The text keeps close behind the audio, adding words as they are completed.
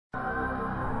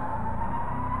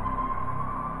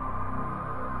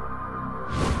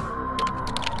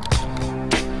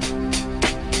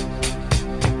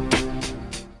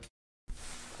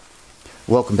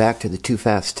Welcome back to the Too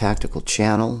Fast Tactical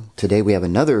channel. Today we have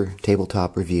another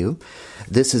tabletop review.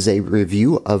 This is a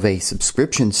review of a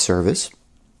subscription service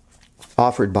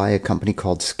offered by a company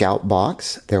called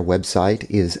Scoutbox. Their website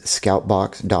is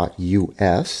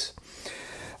scoutbox.us.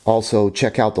 Also,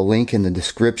 check out the link in the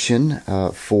description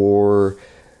for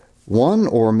one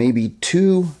or maybe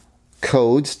two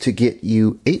codes to get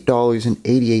you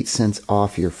 $8.88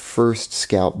 off your first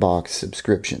Scoutbox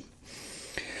subscription.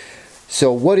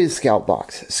 So what is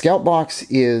Scoutbox? Scoutbox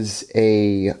is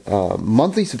a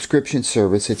monthly subscription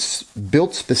service. It's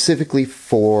built specifically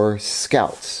for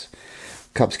Scouts,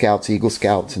 Cub Scouts, Eagle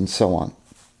Scouts, and so on.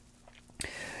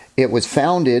 It was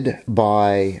founded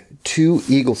by two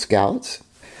Eagle Scouts,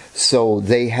 so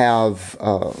they have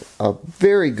a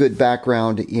very good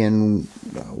background in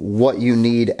what you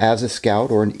need as a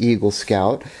Scout or an Eagle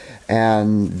Scout,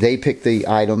 and they pick the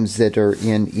items that are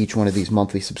in each one of these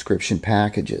monthly subscription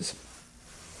packages.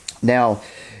 Now,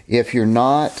 if you're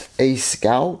not a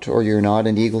Scout or you're not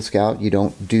an Eagle Scout, you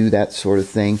don't do that sort of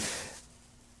thing,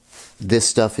 this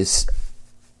stuff is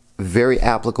very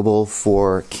applicable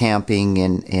for camping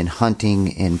and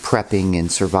hunting and prepping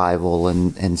and survival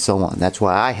and so on. That's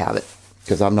why I have it,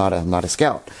 because I'm not a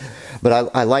Scout. But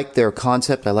I like their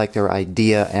concept, I like their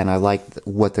idea, and I like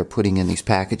what they're putting in these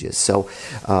packages. So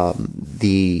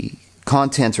the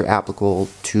contents are applicable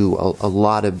to a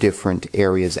lot of different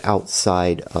areas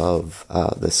outside of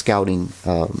the scouting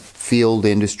field,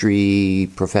 industry,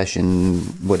 profession,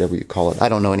 whatever you call it. I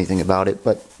don't know anything about it,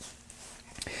 but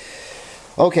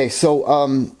okay,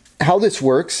 so how this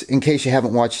works, in case you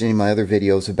haven't watched any of my other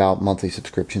videos about monthly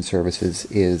subscription services,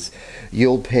 is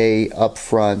you'll pay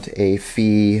upfront a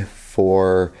fee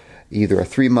for either a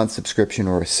 3-month subscription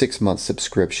or a 6-month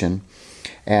subscription.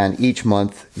 And each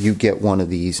month you get one of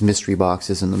these mystery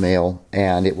boxes in the mail,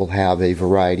 and it will have a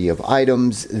variety of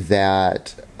items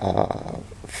that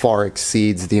far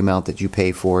exceeds the amount that you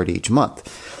pay for it each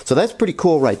month. So that's pretty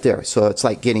cool right there. So it's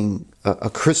like getting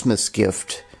a Christmas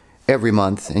gift every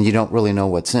month, and you don't really know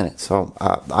what's in it. So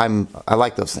I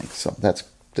like those things. So that's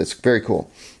very cool.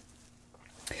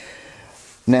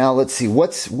 Now let's see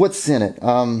what's in it.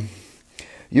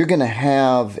 You're going to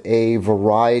have a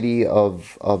variety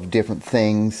of different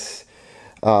things.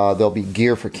 There'll be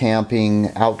gear for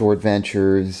camping, outdoor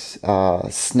adventures,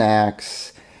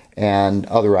 snacks, and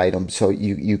other items. So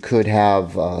you could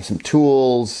have some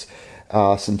tools,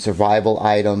 some survival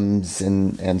items,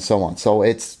 and so on. So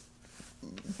it's a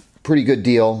pretty good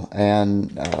deal,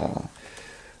 and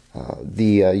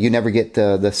you never get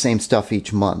the same stuff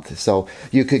each month. So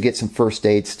you could get some first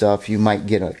aid stuff. You might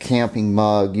get a camping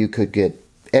mug. You could get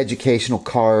educational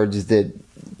cards that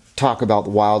talk about the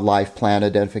wildlife, plant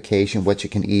identification, what you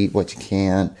can eat, what you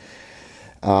can't.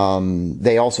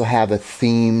 They also have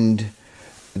themed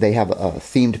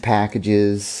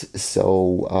packages.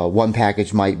 So one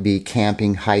package might be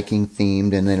camping, hiking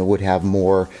themed, and then it would have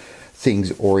more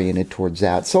things oriented towards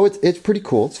that. So it's pretty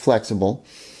cool. It's flexible.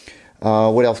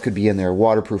 What else could be in there?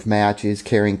 Waterproof matches,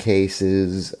 carrying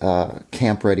cases,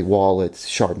 camp-ready wallets,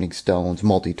 sharpening stones,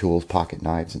 multi-tools, pocket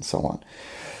knives, and so on.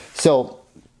 So,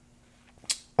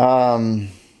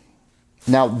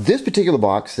 now this particular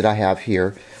box that I have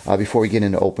here, before we get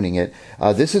into opening it,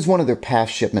 this is one of their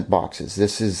past shipment boxes.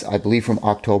 This is, I believe, from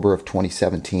October of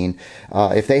 2017.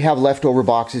 If they have leftover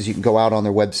boxes, you can go out on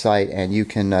their website and you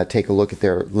can take a look at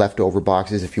their leftover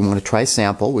boxes if you want to try a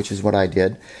sample, which is what I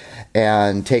did,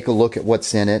 and take a look at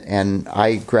what's in it. And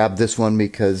I grabbed this one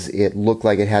because it looked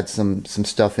like it had some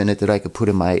stuff in it that I could put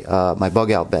in my my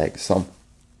bug out bag. So,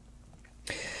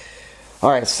 all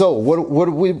right. So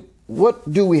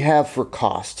what do we have for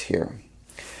cost here?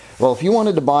 Well, if you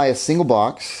wanted to buy a single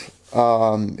box,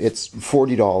 it's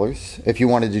 $40. If you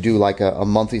wanted to do like a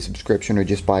monthly subscription or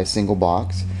just buy a single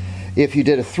box, if you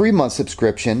did a 3-month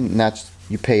subscription, and that's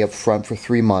you pay up front for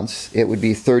 3 months, it would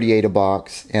be $38 a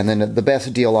box. And then the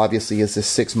best deal, obviously, is the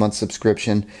 6-month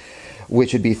subscription,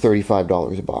 which would be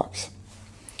 $35 a box.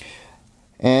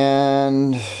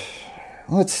 And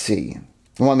let's see.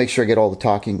 I want to make sure I get all the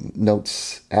talking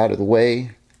notes out of the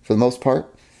way for the most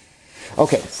part.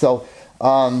 Okay, so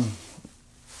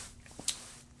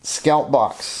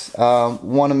Scoutbox.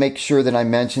 Want to make sure that I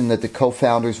mention that the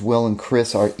co-founders, Will and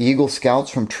Chris, are Eagle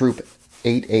Scouts from Troop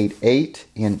 888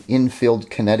 in Enfield,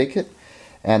 Connecticut,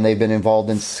 and they've been involved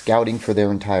in scouting for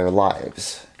their entire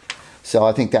lives. So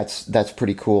I think that's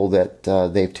pretty cool that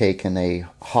they've taken a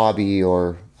hobby,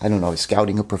 or I don't know,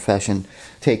 scouting a profession,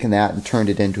 taken that and turned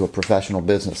it into a professional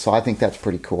business. So I think that's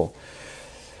pretty cool.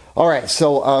 All right,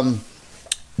 so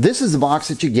this is the box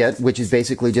that you get, which is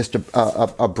basically just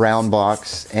a brown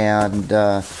box, and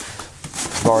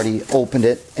I've already opened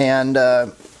it. And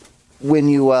when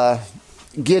you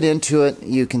get into it,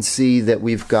 you can see that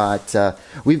we've got their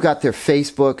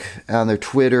Facebook and their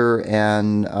Twitter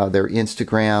and their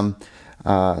Instagram.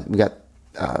 We got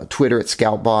Twitter at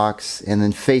Scoutbox, and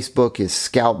then Facebook is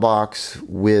Scoutbox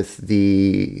with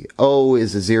the O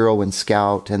is a 0 in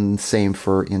Scout, and same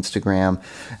for Instagram.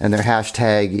 And their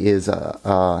hashtag is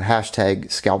hashtag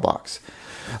Scoutbox.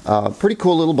 Pretty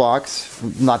cool little box.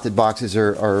 Not that boxes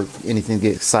are anything to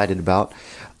get excited about.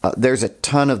 There's a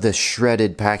ton of this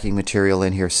shredded packing material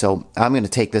in here, so I'm going to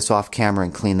take this off camera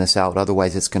and clean this out.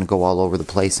 Otherwise, it's going to go all over the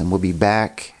place, and we'll be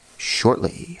back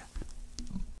shortly.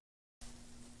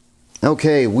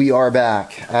 Okay, we are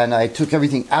back, and I took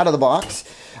everything out of the box.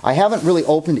 I haven't really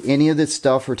opened any of this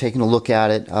stuff or taken a look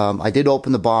at it. I did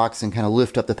open the box and kind of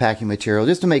lift up the packing material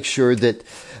just to make sure that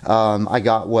I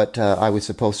got what I was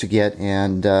supposed to get,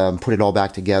 and put it all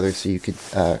back together so you could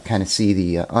kind of see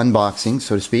the unboxing,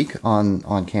 so to speak,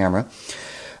 on camera.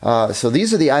 So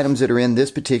these are the items that are in this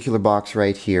particular box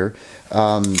right here.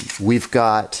 We've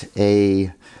got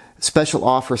a special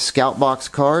offer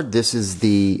Scoutbox card. This is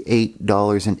the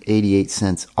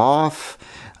 $8.88 off.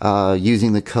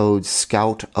 Using the code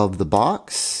Scout of the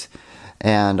Box,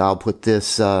 and I'll put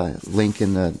this link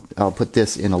in a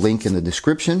link in the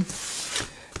description.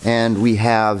 And we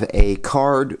have a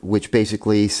card which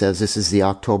basically says this is the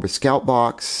October Scout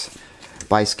Box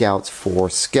by Scouts for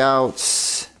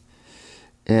Scouts,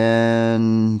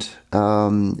 and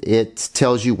it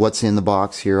tells you what's in the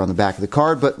box here on the back of the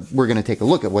card. But we're going to take a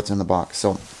look at what's in the box.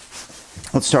 So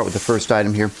let's start with the first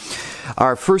item here.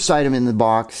 Our first item in the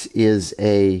box is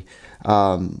a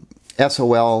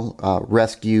SOL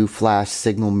rescue flash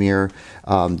signal mirror.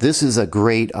 This is a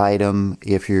great item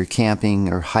if you're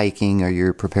camping or hiking, or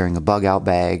you're preparing a bug out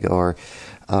bag, or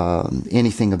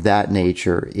anything of that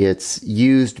nature. It's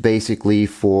used basically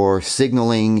for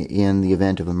signaling in the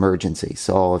event of emergency.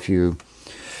 So if you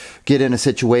get in a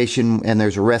situation and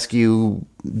there's a rescue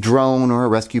drone or a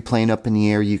rescue plane up in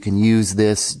the air, you can use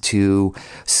this to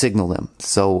signal them.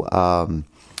 So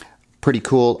pretty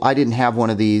cool. I didn't have one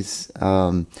of these,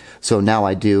 so now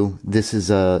I do. This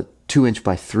is a 2"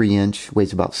 by 3",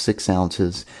 weighs about 6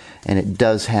 ounces, and it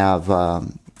does have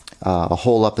a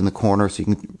hole up in the corner, so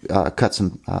you can cut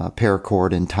some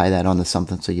paracord and tie that onto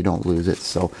something so you don't lose it.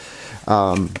 So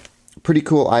pretty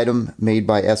cool item made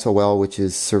by SOL, which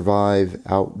is Survive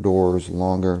Outdoors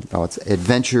Longer. Oh, it's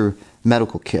Adventure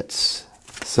Medical Kits.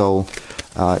 So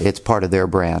it's part of their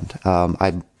brand.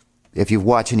 If you've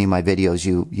watched any of my videos,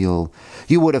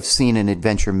 you would have seen an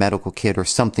Adventure Medical Kit or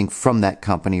something from that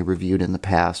company reviewed in the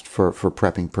past for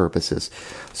prepping purposes.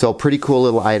 So pretty cool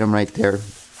little item right there.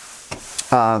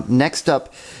 Next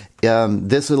up,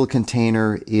 this little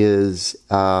container is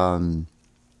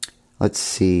let's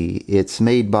see, it's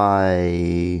made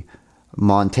by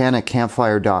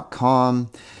MontanaCampfire.com.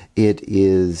 It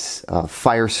is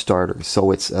fire starter,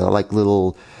 so it's like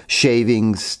little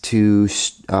shavings to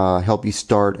help you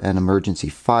start an emergency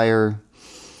fire.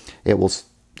 It will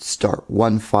start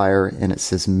one fire, and it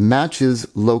says matches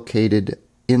located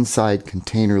inside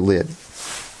container lid.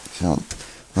 So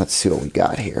let's see what we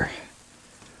got here.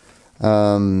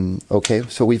 Okay,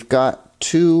 so we've got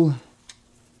two.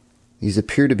 These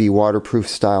appear to be waterproof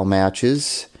style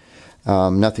matches.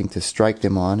 Nothing to strike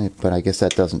them on, but I guess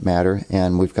that doesn't matter.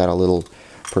 And we've got a little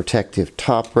protective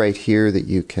top right here that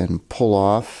you can pull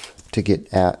off to get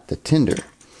at the tinder.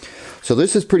 So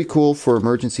this is pretty cool for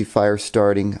emergency fire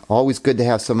starting. Always good to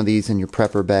have some of these in your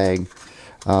prepper bag.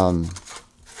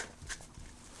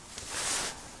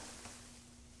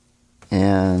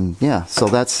 And yeah, so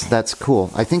that's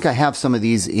cool. I think I have some of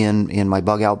these in my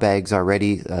bug out bags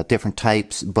already, different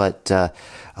types, but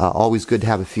always good to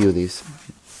have a few of these.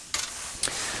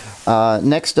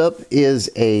 Next up is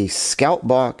a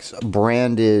Scoutbox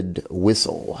branded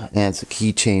whistle, and it's a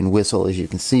keychain whistle. As you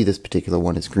can see, this particular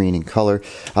one is green in color.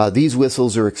 These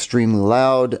whistles are extremely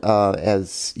loud,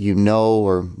 as you know,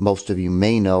 or most of you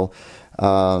may know.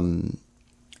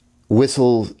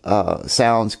 Whistle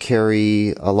sounds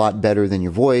carry a lot better than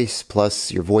your voice,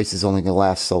 plus your voice is only going to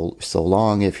last so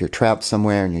long if you're trapped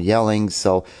somewhere and you're yelling.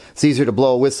 So it's easier to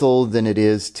blow a whistle than it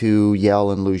is to yell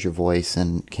and lose your voice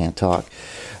and can't talk.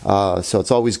 So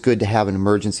it's always good to have an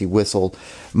emergency whistle.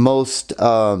 Most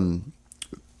camping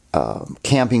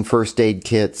first aid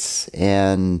kits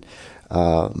and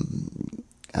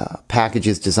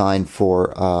packages designed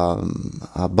for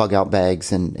bug out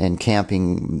bags and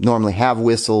camping normally have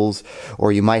whistles,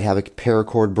 or you might have a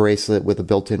paracord bracelet with a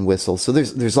built-in whistle. So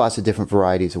there's lots of different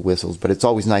varieties of whistles, but it's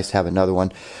always nice to have another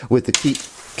one. With the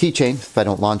keychain, if I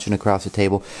don't launch it across the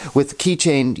table, with the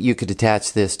keychain you could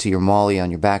attach this to your molly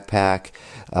on your backpack.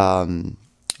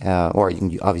 or you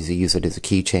can obviously use it as a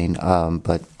keychain,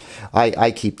 but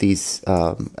I keep these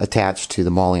attached to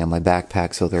the MOLLE on my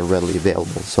backpack so they're readily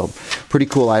available. So pretty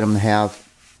cool item to have.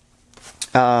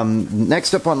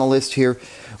 Next up on the list here,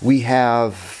 we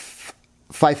have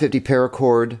 550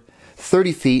 paracord,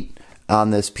 30 feet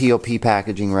on this POP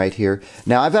packaging right here.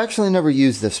 Now I've actually never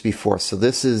used this before, so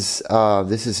this is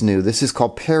new. This is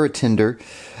called Paratinder,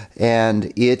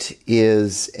 and it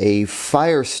is a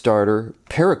fire starter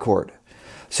paracord.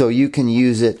 So you can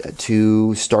use it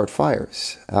to start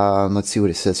fires. Let's see what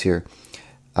it says here.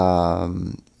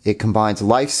 It combines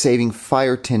life-saving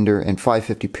fire tinder and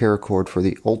 550 paracord for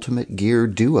the ultimate gear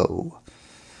duo.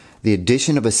 The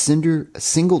addition of a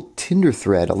single tinder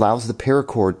thread allows the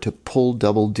paracord to pull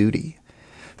double duty.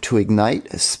 To ignite,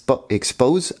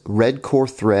 expose red core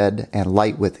thread and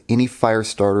light with any fire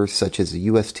starter such as a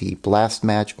UST Blast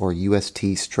Match or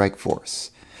UST Strike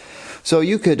Force. So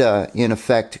you could, in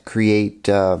effect, create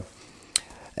a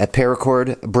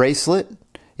paracord bracelet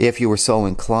if you were so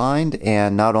inclined,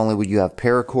 and not only would you have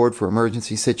paracord for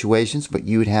emergency situations, but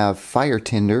you would have fire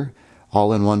tinder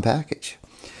all in one package.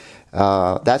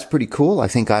 That's pretty cool. I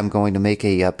think I'm going to make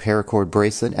a paracord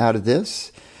bracelet out of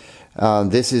this.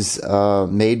 This is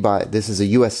this is a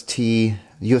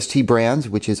UST brands,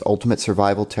 which is Ultimate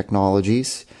Survival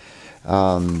Technologies,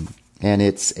 and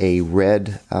it's a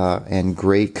red and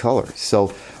gray color.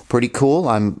 So pretty cool.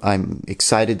 I'm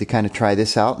excited to kind of try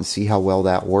this out and see how well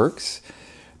that works.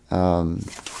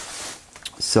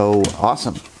 So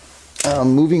awesome.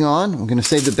 Moving on, I'm going to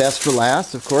save the best for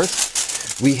last, of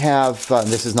course. We have,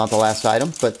 this is not the last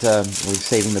item, but we're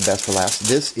saving the best for last.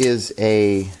 This is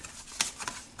a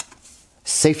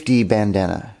safety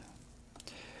bandana.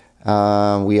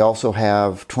 We also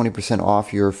have 20%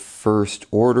 off your first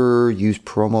order. Use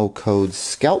promo code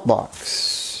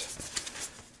Scoutbox.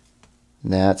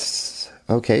 That's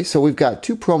okay. So we've got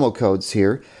two promo codes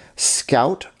here.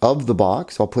 Scout of the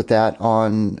box. I'll put that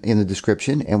on in the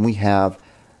description. And we have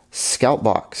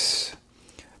Scoutbox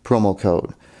promo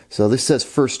code. So this says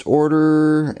first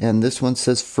order, and this one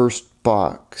says first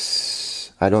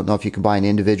box. I don't know if you can buy an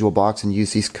individual box and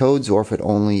use these codes, or if it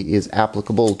only is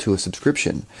applicable to a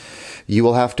subscription. You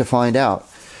will have to find out.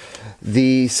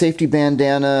 The safety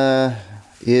bandana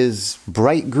is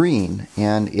bright green,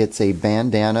 and it's a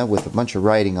bandana with a bunch of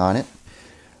writing on it.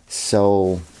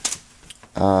 So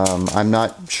I'm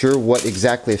not sure what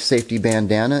exactly a safety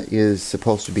bandana is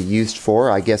supposed to be used for.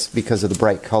 I guess because of the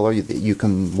bright color, you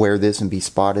can wear this and be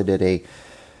spotted at a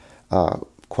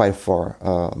quite far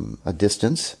a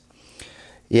distance.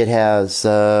 It has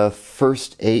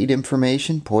first aid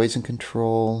information, poison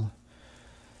control,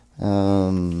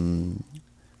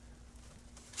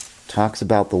 talks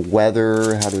about the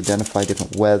weather, how to identify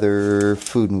different weather,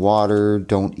 food and water,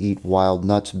 don't eat wild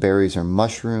nuts, berries, or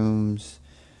mushrooms.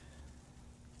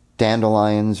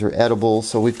 Dandelions are edible.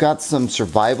 So we've got some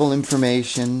survival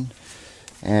information.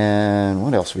 And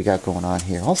what else we got going on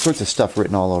here? All sorts of stuff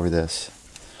written all over this.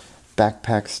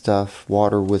 Backpack stuff,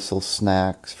 water whistle,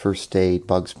 snacks, first aid,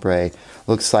 bug spray.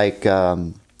 Looks like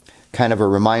kind of a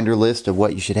reminder list of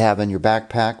what you should have in your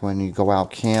backpack when you go out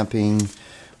camping.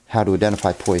 How to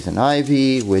identify poison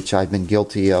ivy, which I've been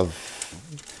guilty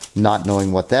of not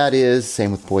knowing what that is.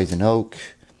 Same with poison oak.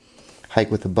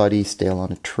 Hike with a buddy, stay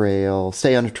on a trail,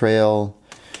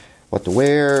 what to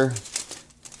wear,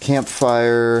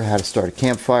 campfire, how to start a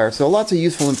campfire. So lots of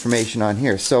useful information on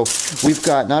here. So we've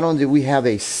got, not only do we have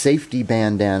a safety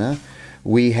bandana,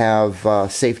 we have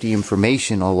safety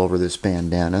information all over this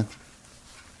bandana.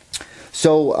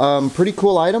 So pretty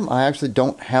cool item. I actually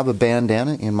don't have a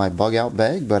bandana in my bug out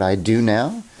bag, but I do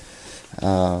now.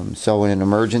 So in an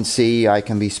emergency, I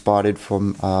can be spotted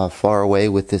from far away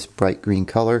with this bright green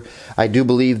color. I do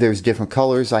believe there's different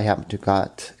colors. I happen to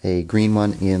got a green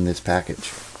one in this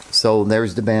package. So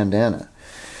there's the bandana.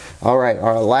 All right,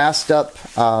 our last up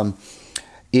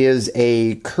is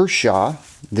a Kershaw.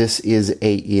 This is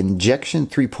a Injection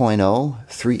 3.0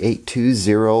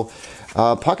 3820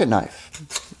 pocket knife.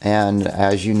 And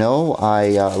as you know,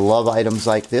 I love items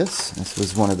like this. This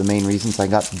was one of the main reasons I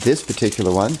got this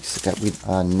particular one. It's got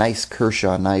a nice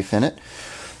Kershaw knife in it.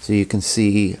 So you can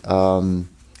see,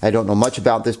 I don't know much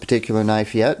about this particular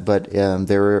knife yet, but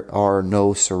there are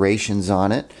no serrations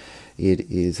on it. It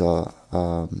is a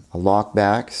lock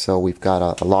back. So we've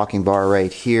got a locking bar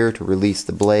right here to release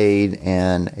the blade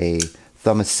and a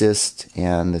thumb assist.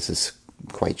 And this is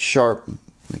quite sharp.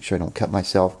 Make sure I don't cut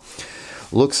myself.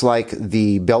 Looks like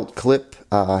the belt clip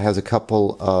has a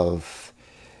couple of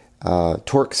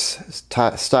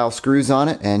Torx style screws on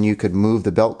it, and you could move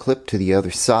the belt clip to the other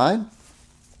side.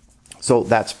 So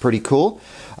that's pretty cool.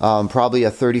 Probably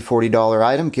a $30–40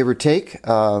 item, give or take,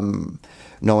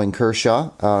 knowing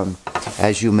Kershaw.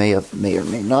 As you may or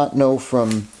may not know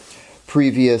from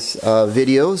previous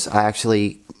videos,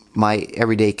 my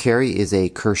everyday carry is a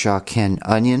Kershaw Ken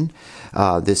Onion.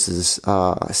 This is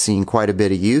seen quite a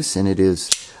bit of use, and it is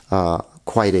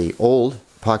quite a old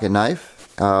pocket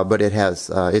knife, but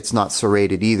it's not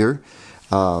serrated either.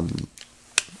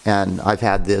 And I've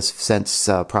had this since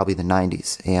probably the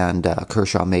 90s, and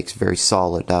Kershaw makes very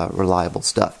solid, reliable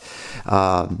stuff.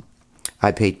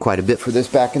 I paid quite a bit for this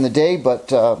back in the day, but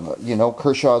you know,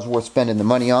 Kershaw is worth spending the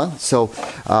money on. So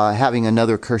having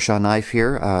another Kershaw knife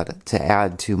here to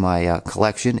add to my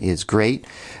collection is great.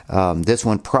 This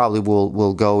one probably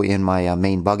will go in my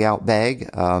main bug out bag.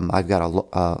 I've got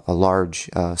a large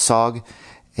SOG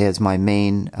as my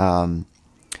main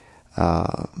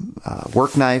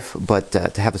work knife, but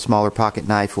to have a smaller pocket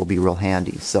knife will be real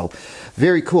handy. So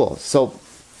very cool. So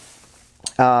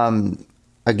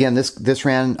again, this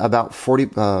ran about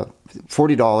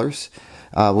 $40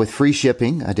 with free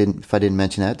shipping. If I didn't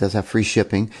mention that, it does have free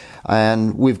shipping,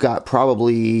 and we've got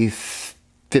probably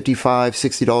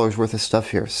 $55–60 worth of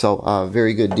stuff here. So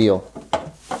very good deal.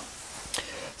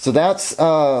 So that's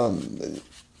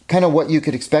kind of what you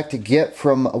could expect to get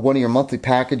from one of your monthly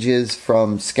packages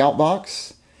from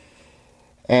Scoutbox.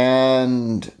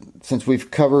 And since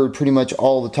we've covered pretty much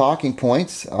all the talking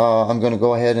points, I'm going to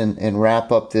go ahead and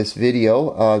wrap up this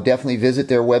video. Definitely visit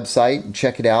their website and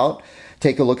check it out.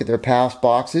 Take a look at their past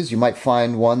boxes. You might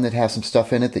find one that has some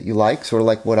stuff in it that you like, sort of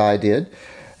like what I did.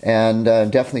 And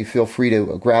definitely feel free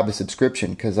to grab a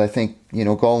subscription, because I think, you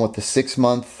know, going with the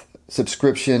 6-month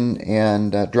subscription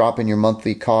and dropping your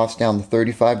monthly cost down to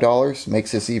 $35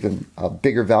 makes this even a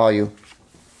bigger value.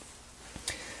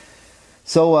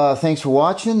 So thanks for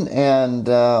watching, and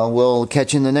we'll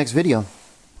catch you in the next video.